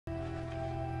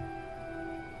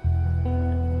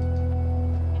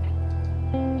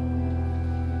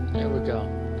we go.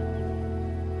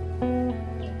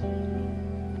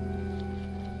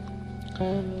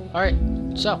 Alright,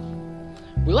 so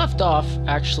we left off,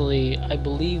 actually, I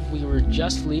believe we were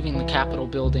just leaving the Capitol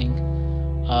building.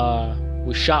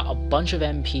 We shot a bunch of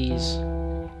MPs,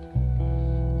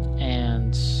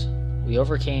 and we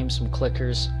overcame some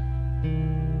clickers.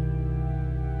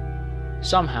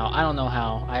 Somehow, I don't know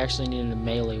how, I actually needed a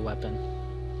melee weapon,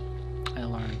 I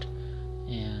learned,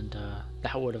 and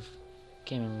that would have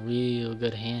came in real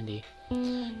good handy,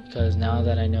 because now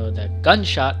that I know that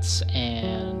gunshots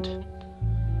and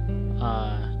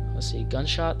let's see,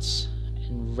 gunshots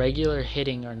and regular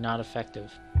hitting are not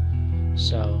effective.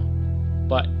 So,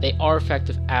 but they are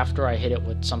effective after I hit it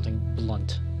with something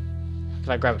blunt. If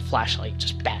I grab a flashlight,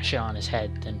 just bash it on his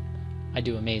head, then I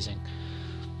do amazing.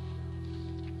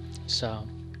 So,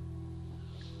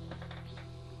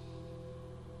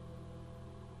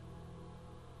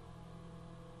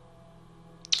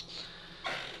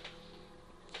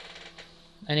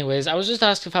 anyways, I was just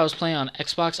asked if I was playing on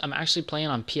Xbox. I'm actually playing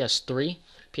on PS3.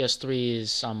 PS3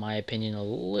 is, in my opinion, a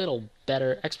little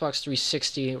better. Xbox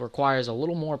 360 requires a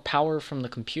little more power from the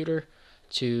computer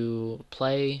to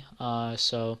play.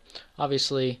 So,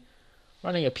 obviously,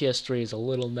 running a PS3 is a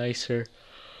little nicer.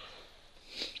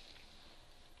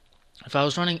 If I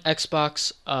was running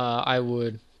Xbox, I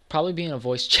would probably be in a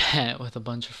voice chat with a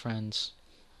bunch of friends.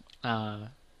 But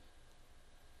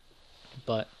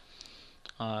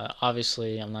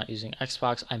obviously, I'm not using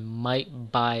Xbox. I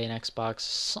might buy an Xbox at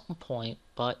some point,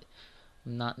 but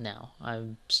not now.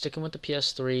 I'm sticking with the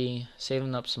PS3,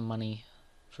 saving up some money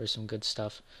for some good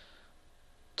stuff.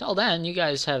 Till then, you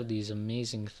guys have these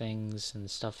amazing things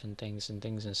and stuff and things and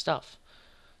things and stuff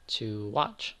to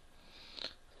watch.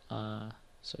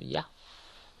 So yeah.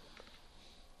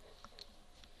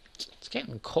 It's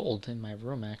getting cold in my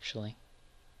room, actually.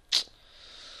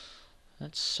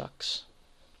 That sucks.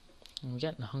 I'm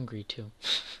getting hungry too.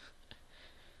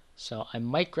 So I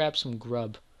might grab some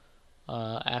grub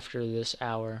after this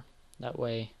hour. That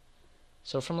way.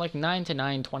 So from like 9 to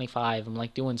 9:25, I'm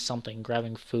like doing something,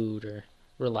 grabbing food or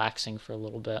relaxing for a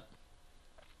little bit.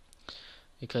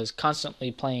 Because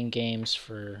constantly playing games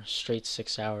for straight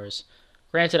 6 hours.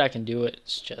 Granted, I can do it.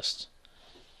 It's just,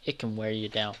 it can wear you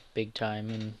down big time.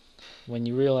 And when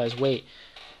you realize, wait,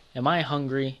 am I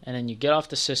hungry? And then you get off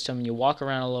the system and you walk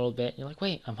around a little bit. And you're like,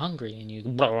 wait, I'm hungry. And you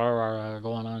blah, blah, blah, blah,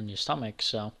 going on in your stomach.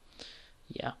 So,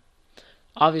 yeah.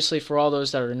 Obviously, for all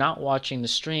those that are not watching the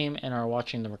stream and are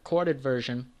watching the recorded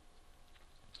version,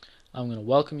 I'm going to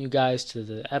welcome you guys to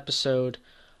the episode.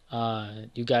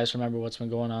 You guys remember what's been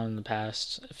going on in the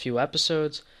past few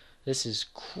episodes. This is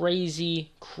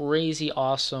crazy, crazy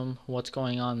awesome what's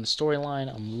going on in the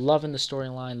storyline. I'm loving the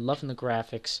storyline, loving the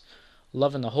graphics,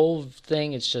 loving the whole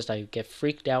thing. It's just I get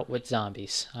freaked out with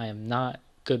zombies. I am not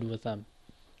good with them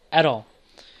at all.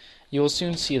 You will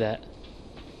soon see that.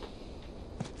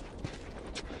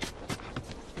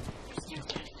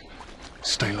 Okay.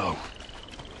 Stay low.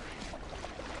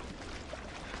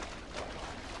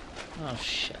 Oh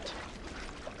shit.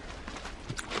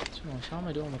 So how am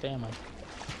I doing with ammo?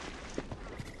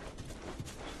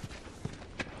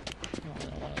 Oh, I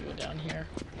don't want to go down here.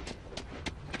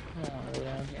 I don't want to go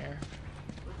down here.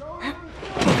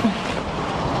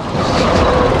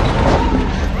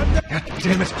 God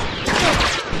damn it!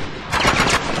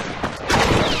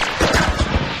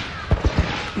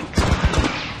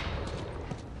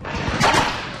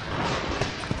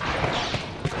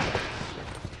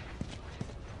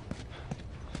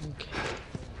 Okay.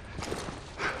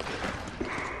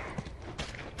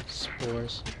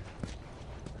 Spores.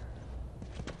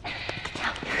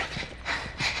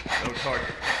 No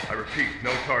target. I repeat,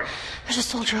 no target. There's a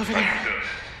soldier over there. Understood.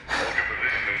 Hold your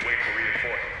position and wait for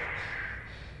reinforcements.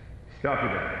 Copy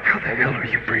that. How the hell are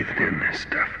you breathing in this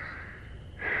stuff?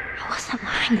 I wasn't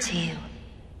lying to you.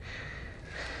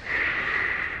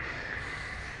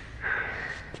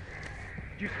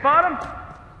 Did you spot him?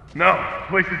 No,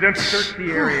 place is empty. Search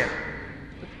the area.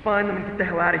 Let's find them and get the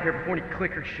hell out of here before any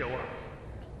clickers show up.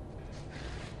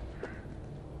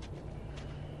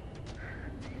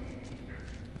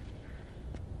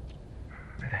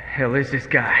 Where the hell is this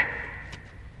guy?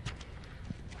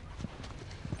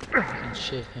 I can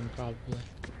shiv him probably.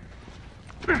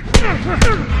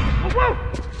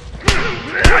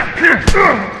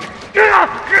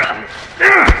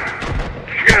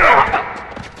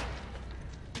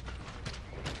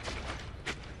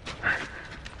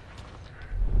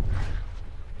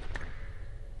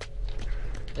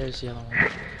 There's the other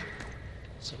one.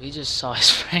 So he just saw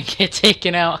his friend get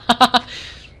taken out.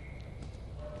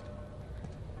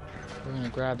 We're gonna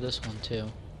grab this one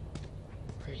too.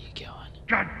 Where are you going?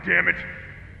 God damn it!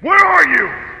 Where are you?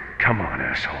 Come on,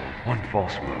 asshole. One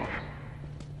false move.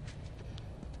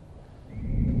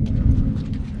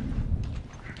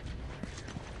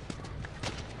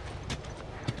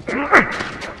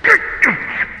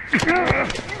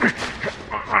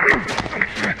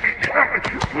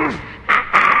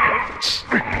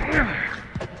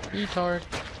 Retard.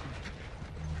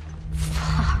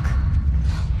 Fuck.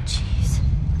 Jeez.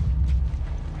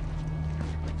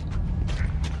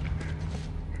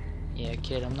 Yeah,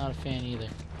 kid, I'm not a fan either.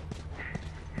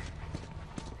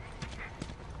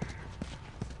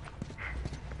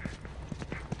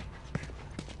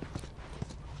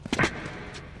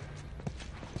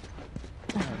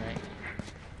 Alright.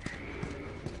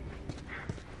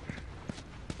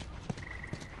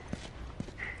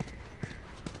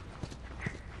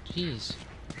 Jeez.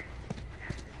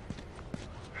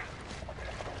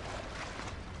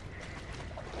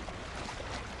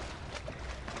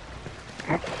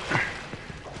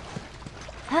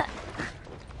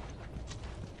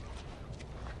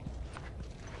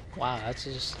 Wow, that's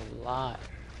just a lot.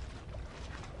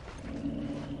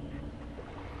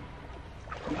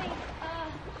 Hey,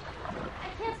 I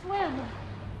can't swim.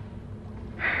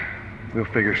 We'll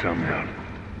figure something out.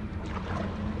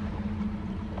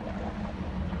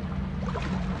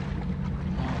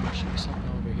 Oh, there should be something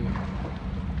over here.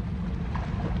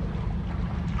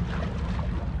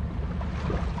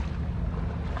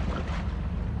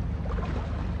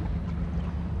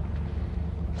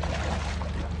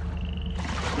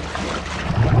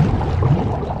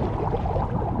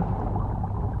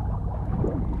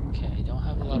 Okay, don't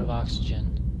have a lot of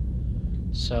oxygen.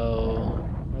 So,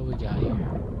 what do we got here?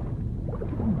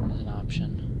 There's an option.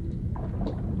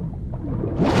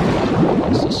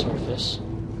 That's the surface.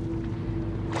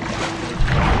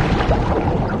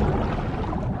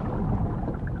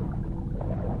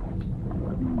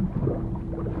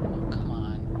 Oh, come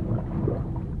on.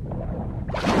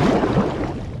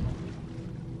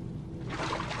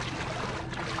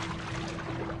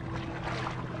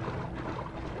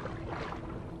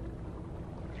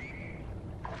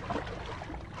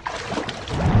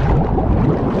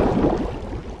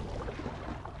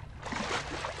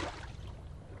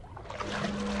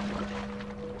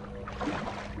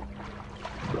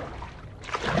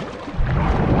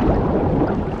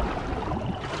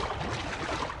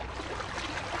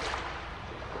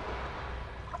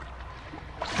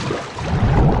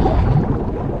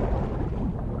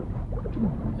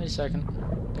 Wait a second.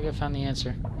 I think I found the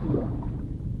answer.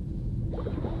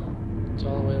 It's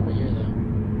all the way over here, though.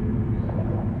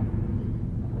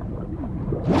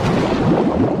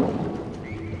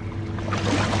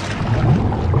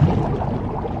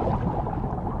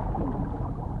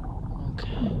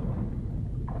 Okay.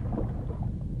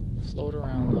 Float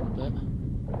around a little bit.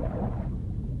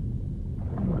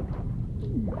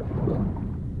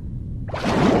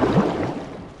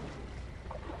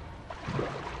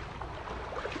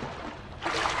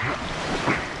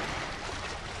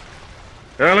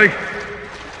 Ellie?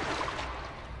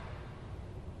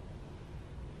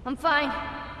 I'm fine.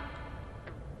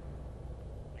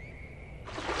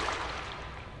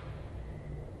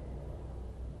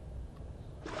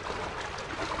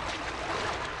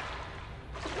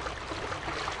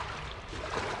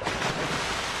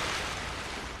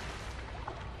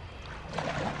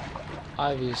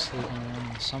 Obviously gonna run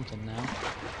into something now.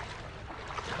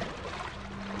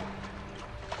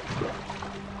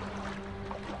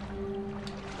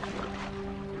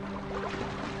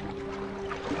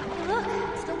 Look,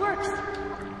 it still works.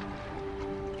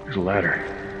 There's a ladder.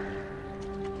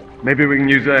 Maybe we can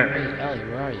use that. Hey, Ellie,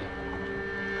 where are you?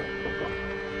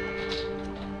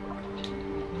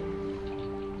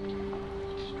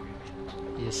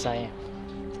 Yes, I am.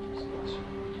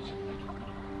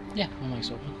 Yeah, my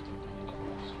mic's open.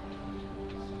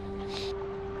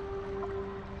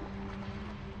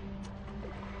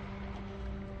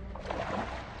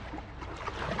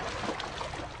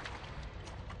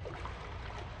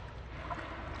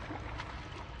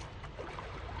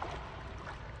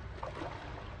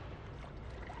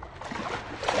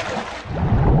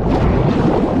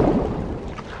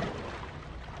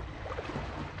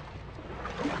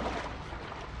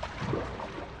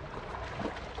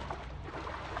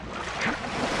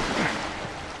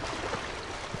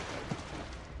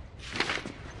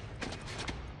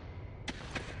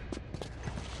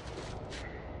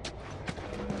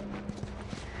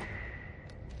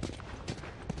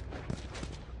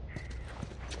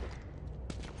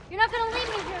 You're not gonna leave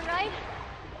me here, right?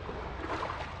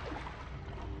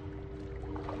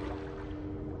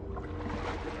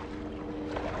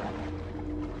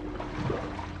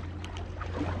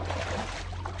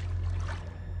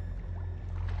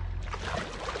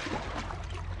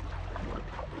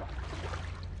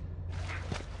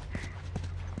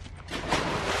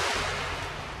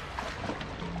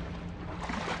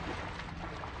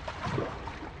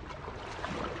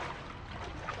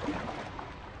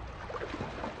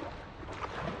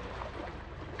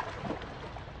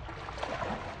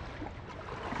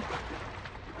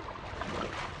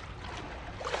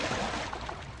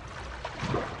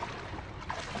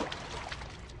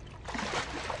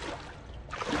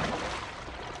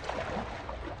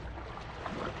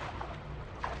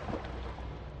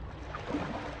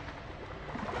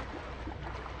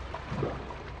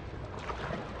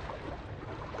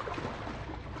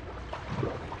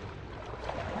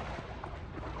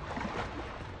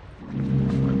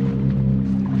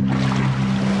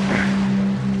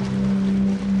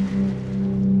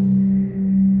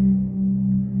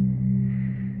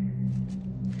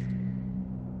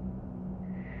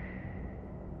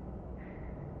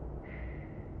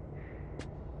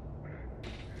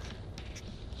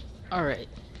 Alright,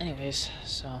 anyways,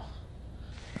 so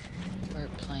we're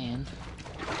playing.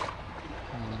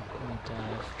 Hold on, let me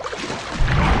dive.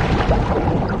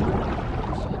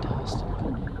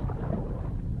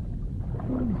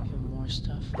 Even more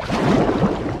stuff.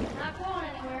 Not going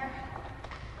anywhere.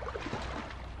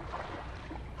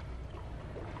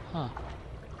 Huh.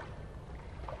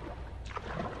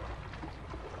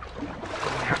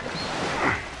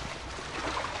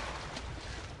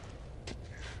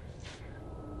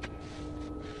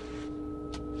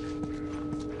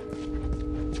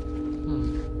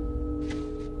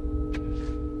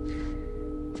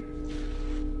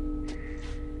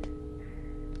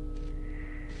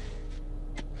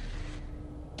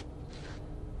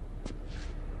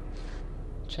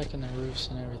 Checking the roofs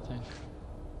and everything.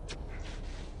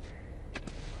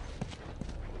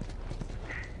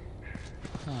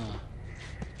 Huh.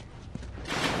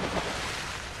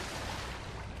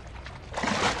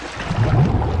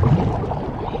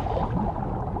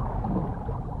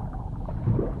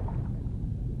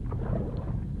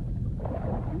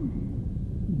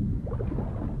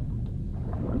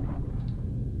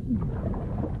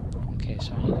 Okay,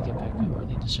 so I need to get back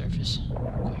underneath the surface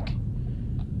quick.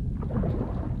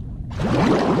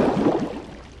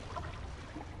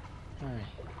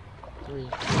 Alright. 3, 2,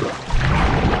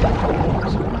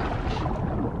 1.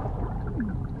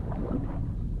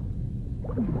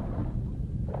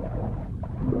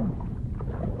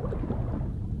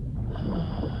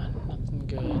 Nothing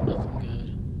good, nothing good.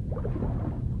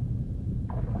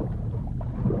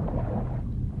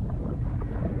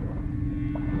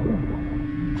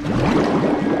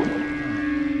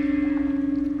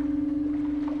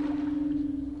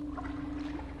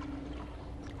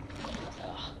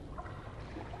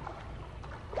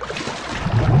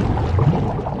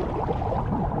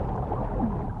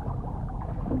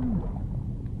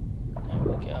 There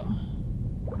we go.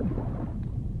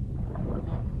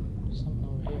 Oh, something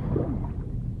over here.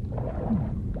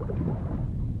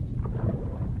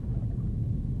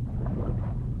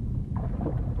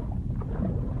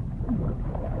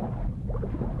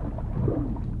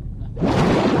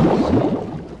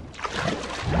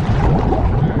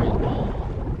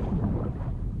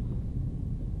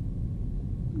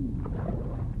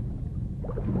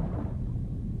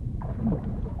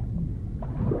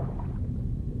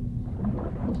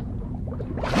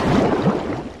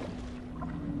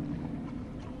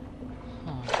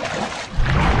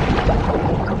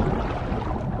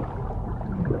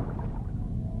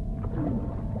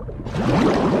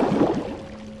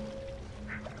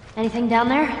 Anything down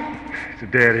there? It's a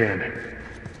dead end.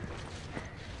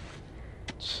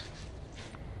 It's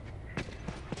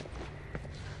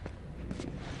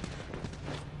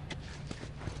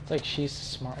like she's the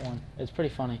smart one. It's pretty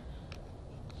funny.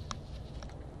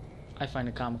 I find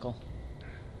it comical.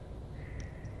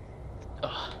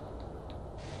 Ugh.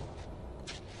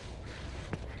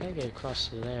 Gotta get across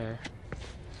to there.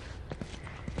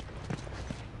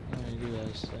 What I'm gonna do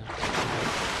is something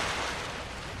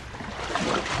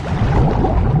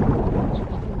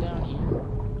down here.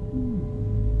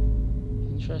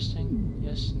 Interesting.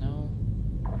 Yes, no.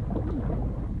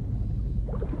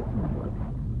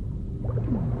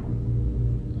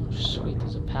 Oh, sweet,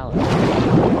 there's a pallet.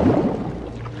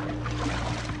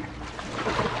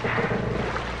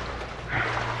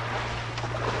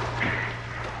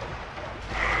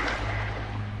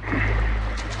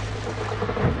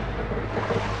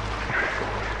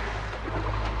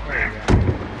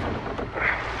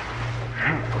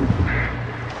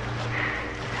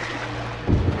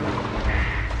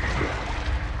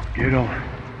 Get on.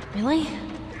 Really?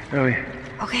 Ellie,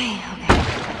 Okay.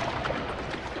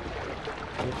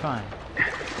 You're fine.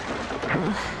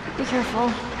 Be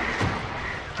careful.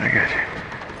 I got you.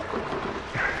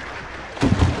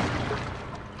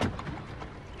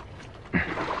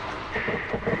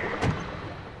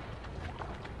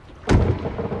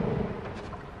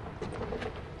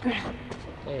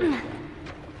 There you go.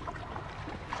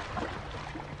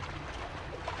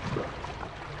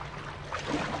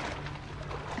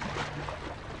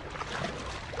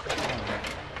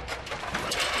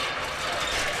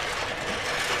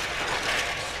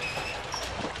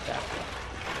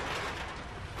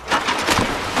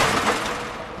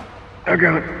 I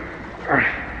got it. All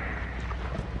right.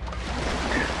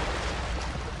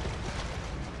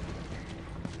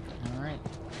 Alright.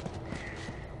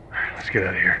 Let's get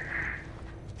out of here.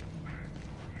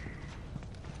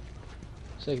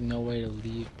 There's like no way to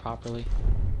leave properly.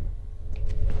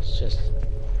 It's just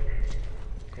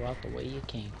go out the way you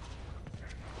came.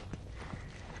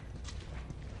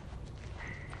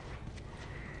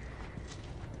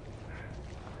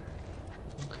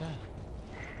 Okay.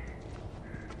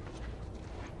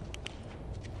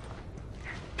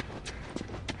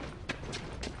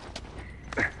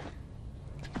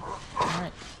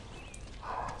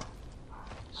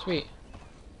 Sweet.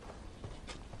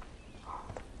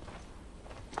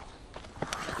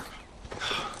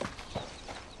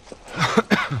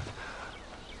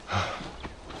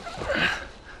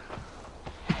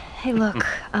 Hey, look,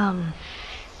 about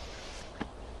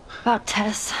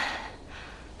Tess.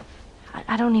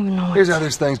 I don't even know what Here's how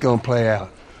this thing's gonna play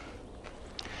out.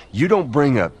 You don't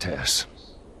bring up Tess.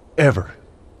 Ever.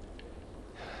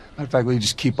 Matter of fact, we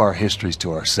just keep our histories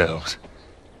to ourselves.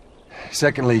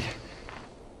 Secondly,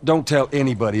 don't tell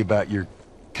anybody about your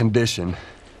condition.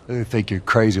 They think you're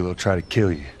crazy, they'll try to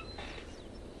kill you.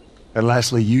 And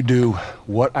lastly, you do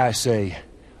what I say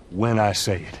when I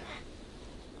say it.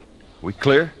 We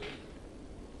clear?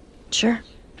 Sure.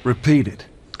 Repeat it.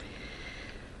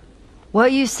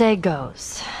 What you say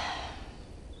goes.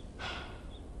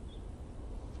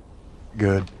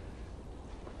 Good.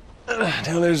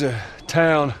 Now there's a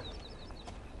town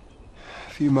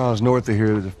a few miles north of here.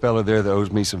 There's a fella there that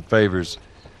owes me some favors.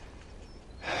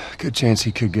 Good chance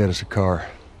he could get us a car.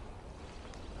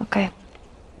 Okay.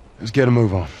 Let's get a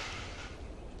move on.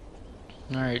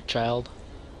 Alright, child.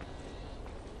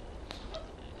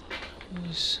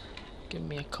 Please give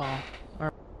me a call.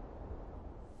 Alright.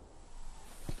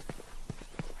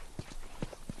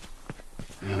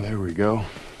 Now, there we go.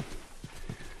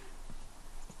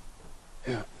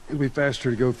 Yeah, it'll be faster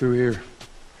to go through here.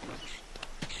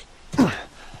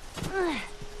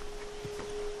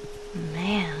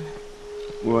 Man,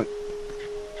 What?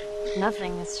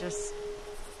 nothing. It's just...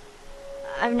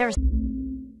 I've never...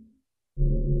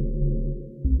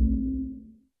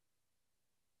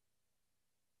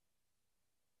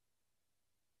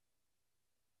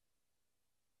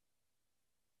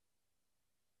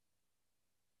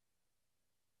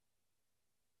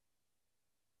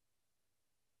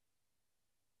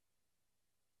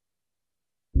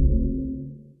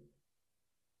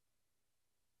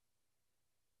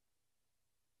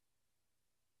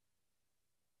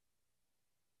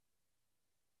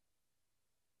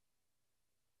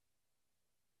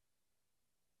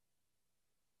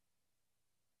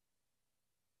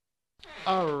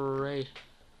 Alright.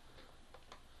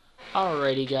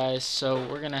 Alrighty guys, so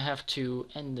we're gonna have to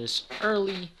end this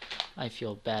early. I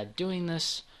feel bad doing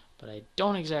this, but I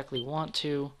don't exactly want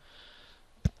to.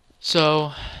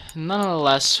 So,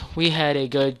 nonetheless, we had a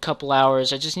good couple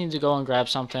hours. I just need to go and grab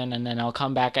something, and then I'll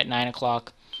come back at 9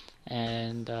 o'clock.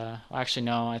 And, actually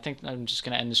no, I think I'm just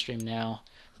gonna end the stream now.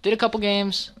 Did a couple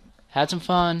games, had some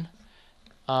fun,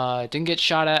 didn't get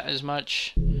shot at as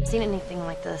much. seen anything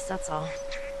like this, that's all.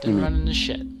 Didn't run into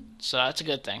shit. So that's a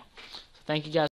good thing. So thank you guys.